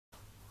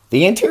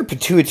The anterior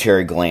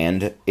pituitary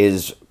gland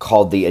is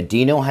called the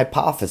Adeno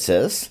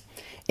Hypothesis,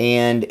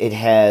 and it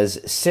has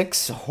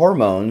 6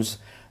 hormones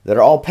that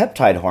are all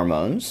peptide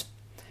hormones.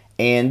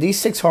 And these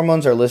 6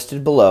 hormones are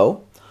listed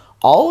below.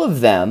 All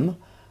of them,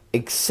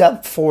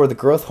 except for the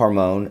growth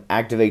hormone,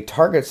 activate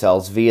target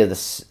cells via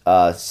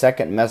the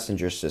second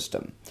messenger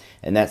system.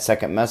 And that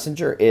second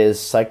messenger is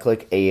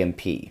cyclic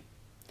AMP.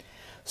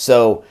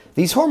 So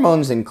these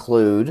hormones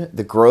include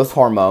the growth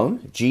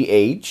hormone,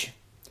 GH,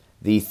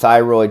 the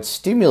thyroid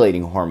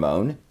stimulating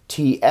hormone,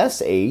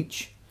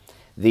 TSH,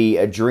 the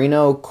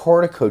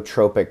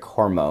adrenocorticotropic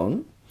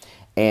hormone,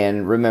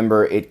 and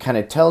remember, it kind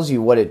of tells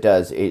you what it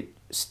does. It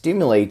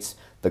stimulates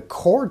the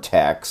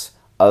cortex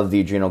of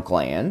the adrenal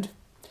gland,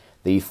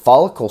 the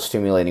follicle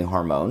stimulating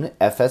hormone,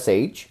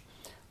 FSH,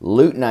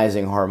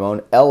 luteinizing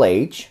hormone,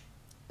 LH,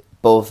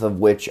 both of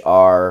which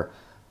are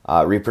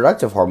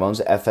reproductive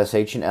hormones,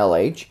 FSH and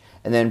LH,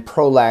 and then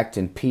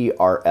prolactin,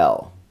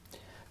 PRL.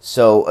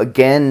 So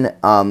again,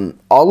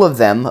 all of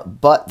them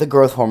but the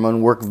growth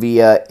hormone work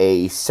via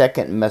a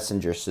second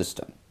messenger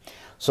system.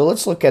 So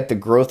let's look at the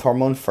growth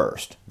hormone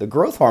first. The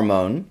growth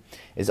hormone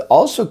is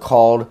also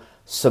called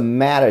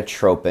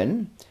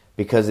somatotropin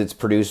because it's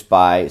produced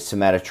by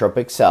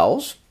somatotropic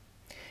cells.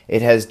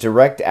 It has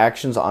direct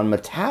actions on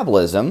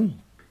metabolism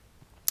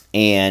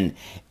and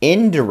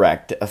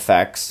indirect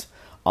effects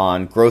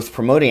on growth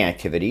promoting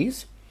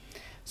activities.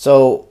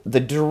 So the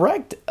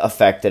direct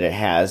effect that it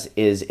has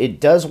is it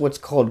does what's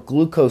called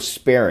glucose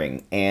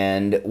sparing,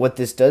 and what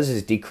this does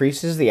is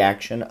decreases the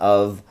action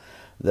of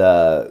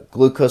the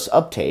glucose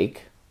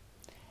uptake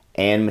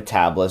and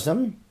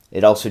metabolism.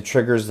 It also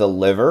triggers the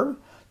liver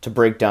to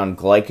break down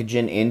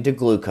glycogen into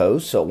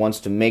glucose, so it wants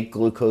to make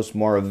glucose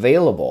more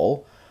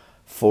available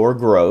for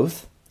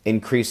growth,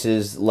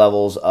 increases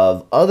levels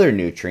of other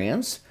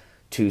nutrients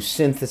to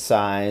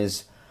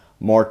synthesize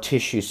more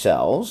tissue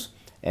cells,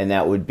 and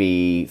that would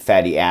be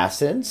fatty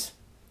acids,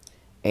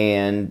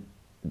 and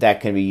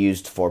that can be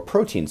used for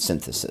protein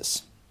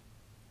synthesis.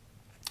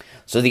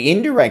 So the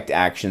indirect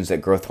actions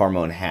that growth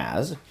hormone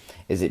has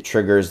is it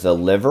triggers the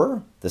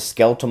liver, the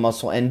skeletal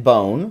muscle, and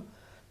bone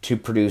to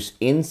produce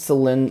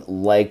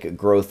insulin-like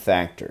growth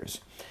factors.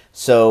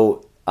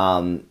 So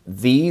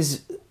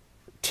these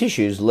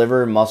tissues,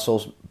 liver,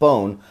 muscles,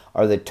 bone,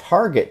 are the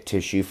target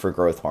tissue for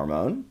growth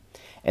hormone.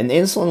 And the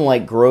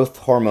insulin-like growth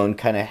hormone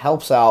kind of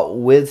helps out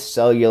with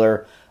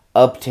cellular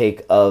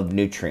uptake of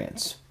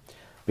nutrients,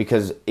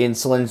 because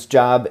insulin's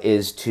job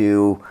is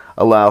to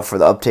allow for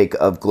the uptake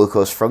of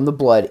glucose from the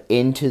blood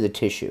into the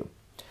tissue.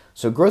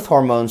 So growth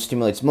hormone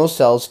stimulates most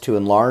cells to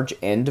enlarge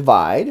and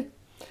divide,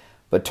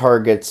 but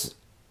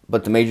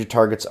the major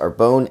targets are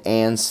bone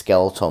and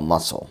skeletal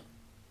muscle.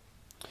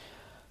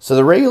 So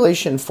the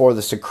regulation for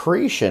the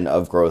secretion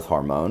of growth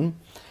hormone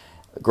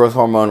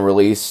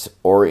release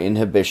or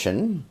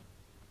inhibition,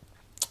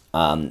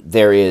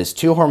 there is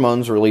 2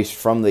 hormones released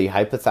from the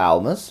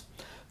hypothalamus.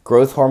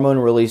 Growth hormone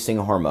releasing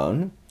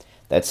hormone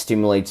that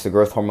stimulates the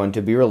growth hormone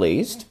to be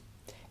released.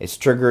 It's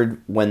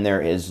triggered when there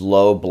is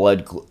low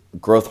blood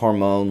growth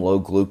hormone, low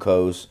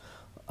glucose,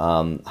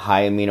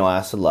 high amino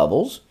acid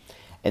levels.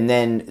 And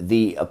then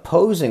the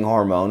opposing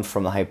hormone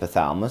from the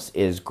hypothalamus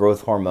is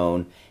growth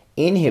hormone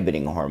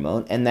inhibiting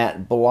hormone, and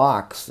that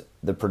blocks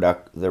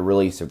the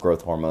release of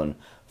growth hormone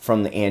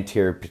from the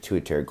anterior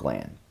pituitary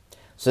gland.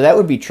 So that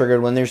would be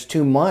triggered when there's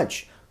too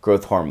much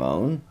growth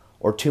hormone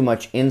or too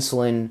much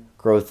insulin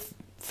growth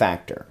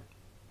factor.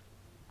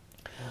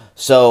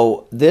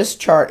 So this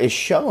chart is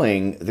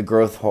showing the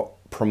growth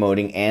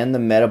promoting and the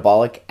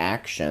metabolic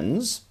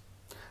actions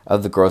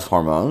of the growth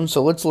hormone.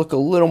 So let's look a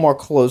little more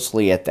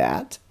closely at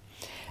that.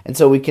 And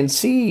so we can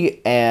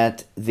see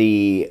at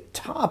the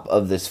top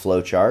of this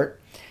flow chart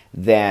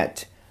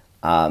that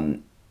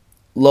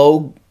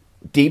low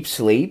deep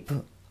sleep,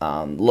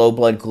 low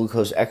blood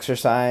glucose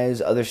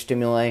exercise, other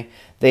stimuli,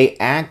 they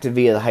act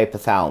via the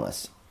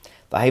hypothalamus.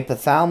 The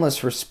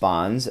hypothalamus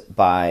responds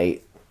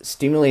by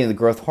stimulating the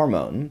growth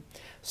hormone.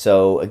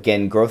 So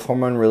again, growth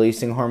hormone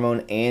releasing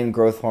hormone and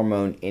growth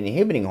hormone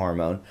inhibiting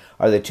hormone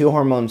are the 2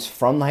 hormones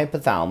from the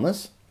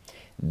hypothalamus.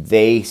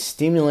 They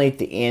stimulate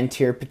the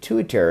anterior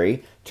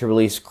pituitary to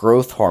release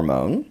growth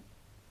hormone.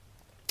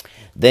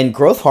 Then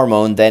growth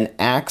hormone then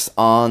acts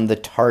on the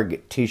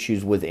target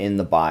tissues within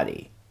the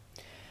body.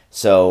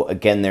 So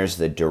again, there's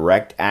the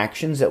direct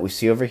actions that we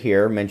see over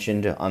here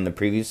mentioned on the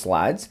previous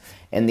slides,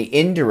 and the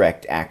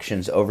indirect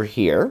actions over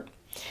here.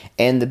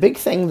 And the big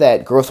thing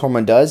that growth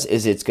hormone does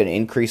is it's going to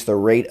increase the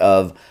rate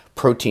of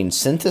protein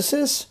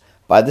synthesis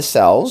by the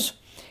cells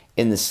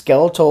in the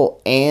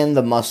skeletal and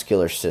the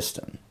muscular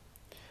system.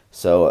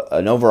 So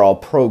an overall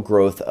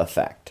pro-growth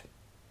effect.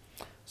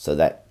 So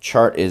that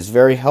chart is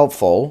very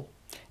helpful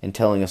in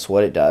telling us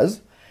what it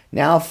does.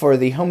 Now for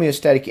the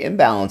homeostatic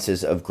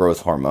imbalances of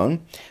growth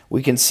hormone,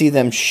 we can see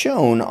them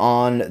shown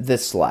on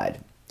this slide.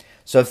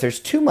 So if there's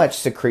too much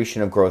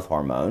secretion of growth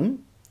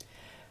hormone,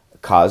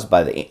 caused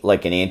by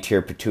like an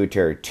anterior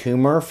pituitary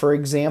tumor, for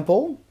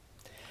example,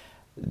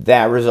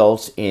 that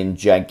results in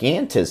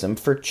gigantism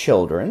for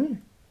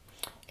children,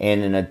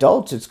 and in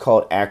adults it's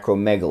called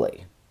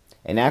acromegaly.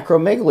 And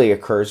acromegaly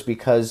occurs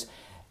because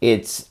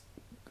it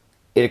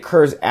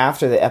occurs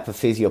after the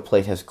epiphyseal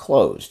plate has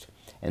closed.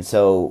 And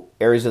so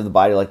areas of the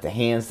body like the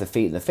hands, the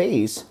feet, and the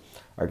face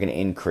are going to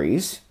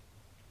increase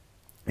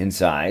in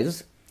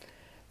size.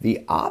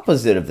 The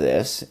opposite of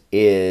this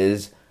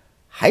is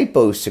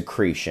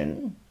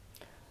hyposecretion.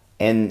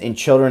 And in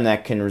children,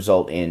 that can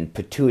result in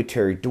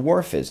pituitary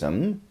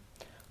dwarfism,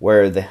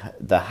 where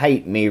the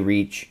height may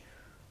reach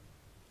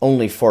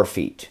only 4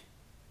 feet.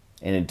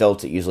 In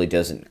adults, it usually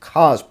doesn't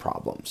cause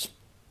problems.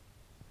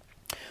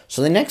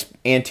 So the next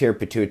anterior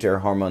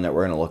pituitary hormone that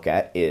we're going to look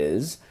at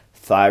is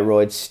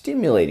thyroid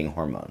stimulating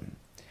hormone.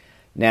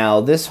 Now,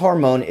 this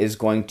hormone is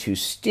going to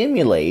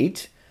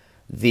stimulate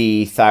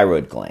the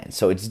thyroid gland.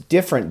 So it's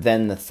different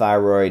than the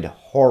thyroid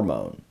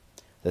hormone.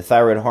 The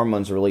thyroid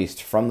hormone is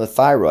released from the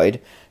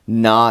thyroid,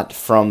 not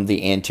from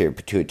the anterior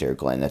pituitary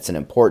gland. That's an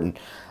important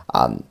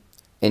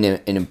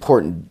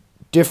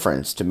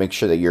difference to make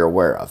sure that you're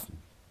aware of.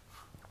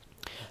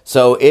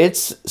 So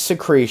its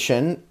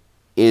secretion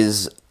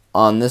is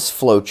on this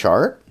flow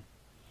chart,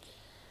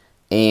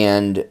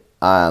 and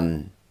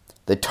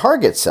the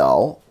target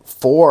cell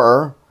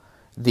for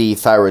the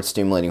thyroid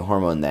stimulating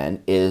hormone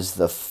then is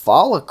the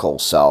follicle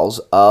cells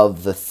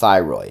of the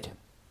thyroid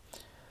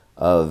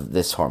of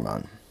this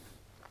hormone.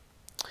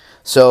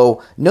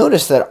 So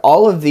notice that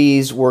all of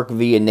these work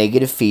via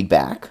negative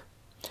feedback.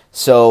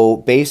 So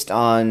based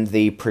on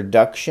the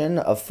production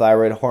of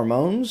thyroid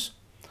hormones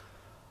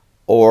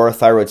or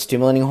thyroid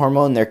stimulating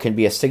hormone, there can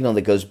be a signal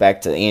that goes back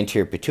to the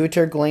anterior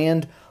pituitary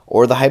gland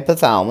or the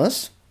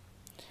hypothalamus.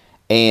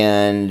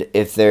 And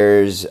if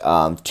there's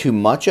too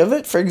much of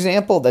it, for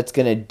example, that's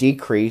going to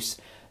decrease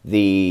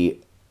the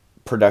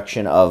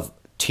production of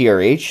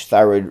TRH,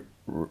 thyroid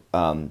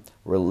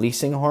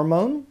releasing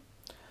hormone,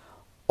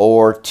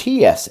 or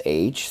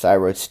TSH,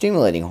 thyroid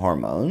stimulating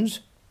hormones,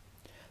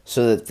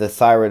 so that the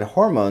thyroid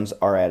hormones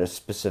are at a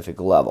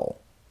specific level.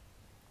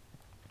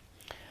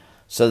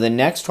 So the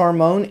next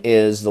hormone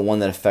is the one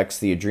that affects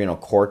the adrenal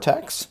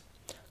cortex,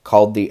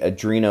 called the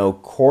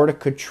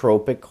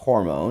adrenocorticotropic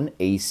hormone,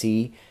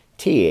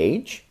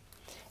 ACTH.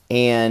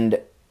 And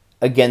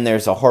again,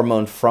 there's a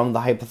hormone from the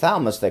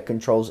hypothalamus that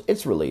controls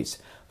its release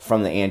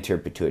from the anterior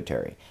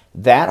pituitary.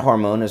 That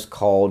hormone is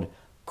called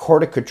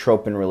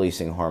corticotropin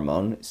releasing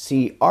hormone,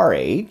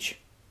 CRH,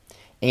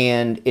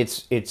 and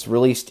it's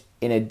released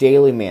in a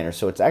daily manner,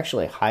 so it's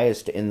actually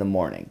highest in the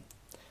morning,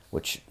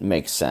 which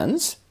makes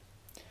sense.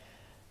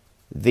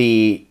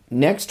 The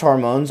next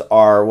hormones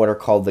are what are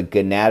called the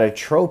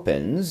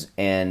gonadotropins,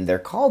 and they're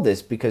called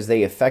this because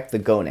they affect the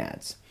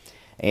gonads,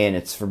 and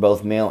it's for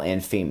both male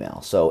and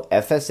female. So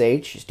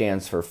FSH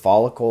stands for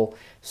follicle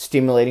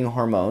stimulating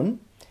hormone,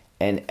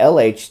 and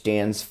LH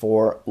stands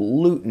for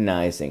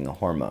luteinizing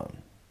hormone.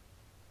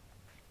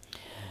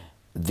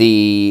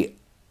 The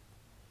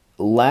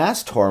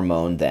last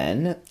hormone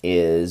then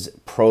is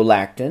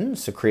prolactin,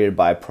 secreted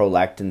by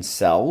prolactin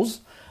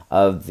cells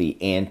of the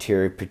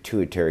anterior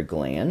pituitary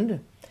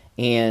gland.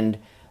 And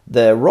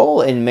the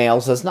role in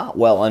males is not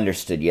well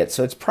understood yet,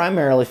 so it's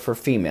primarily for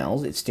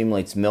females. It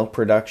stimulates milk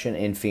production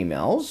in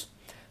females,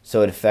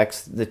 so it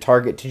affects the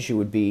target tissue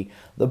would be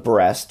the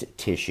breast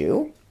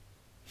tissue.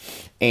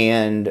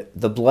 And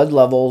the blood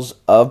levels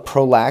of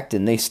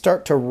prolactin, they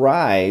start to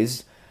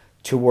rise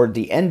toward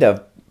the end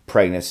of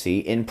pregnancy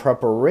in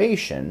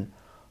preparation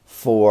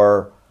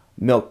for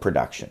milk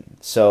production.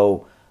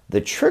 So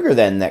the trigger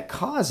then that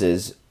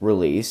causes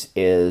release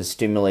is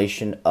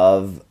stimulation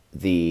of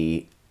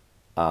the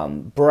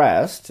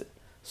breast.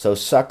 So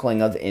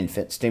suckling of the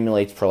infant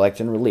stimulates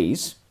prolactin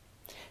release,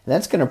 and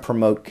that's going to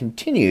promote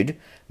continued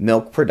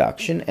milk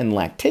production and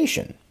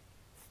lactation.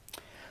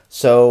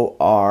 So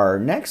our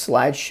next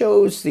slide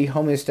shows the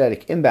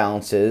homeostatic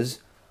imbalances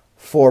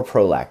for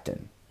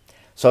prolactin.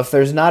 So if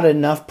there's not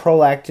enough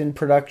prolactin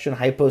production,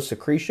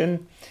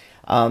 hyposecretion,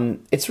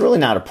 it's really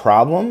not a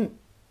problem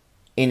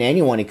in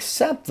anyone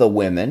except the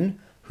women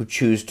who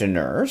choose to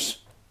nurse.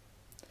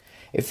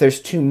 If there's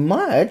too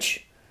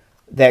much,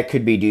 that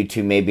could be due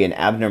to maybe an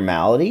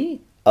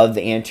abnormality of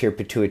the anterior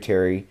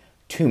pituitary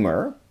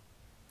tumor.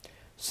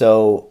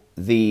 So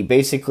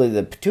basically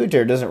the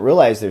pituitary doesn't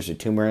realize there's a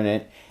tumor in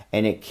it,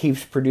 and it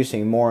keeps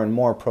producing more and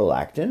more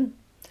prolactin.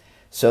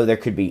 So there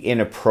could be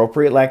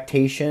inappropriate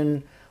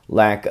lactation,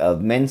 lack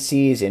of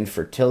menses,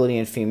 infertility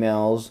in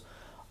females,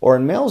 or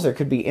in males there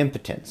could be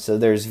impotence. So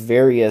there's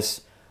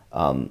various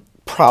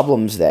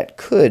problems that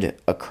could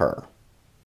occur.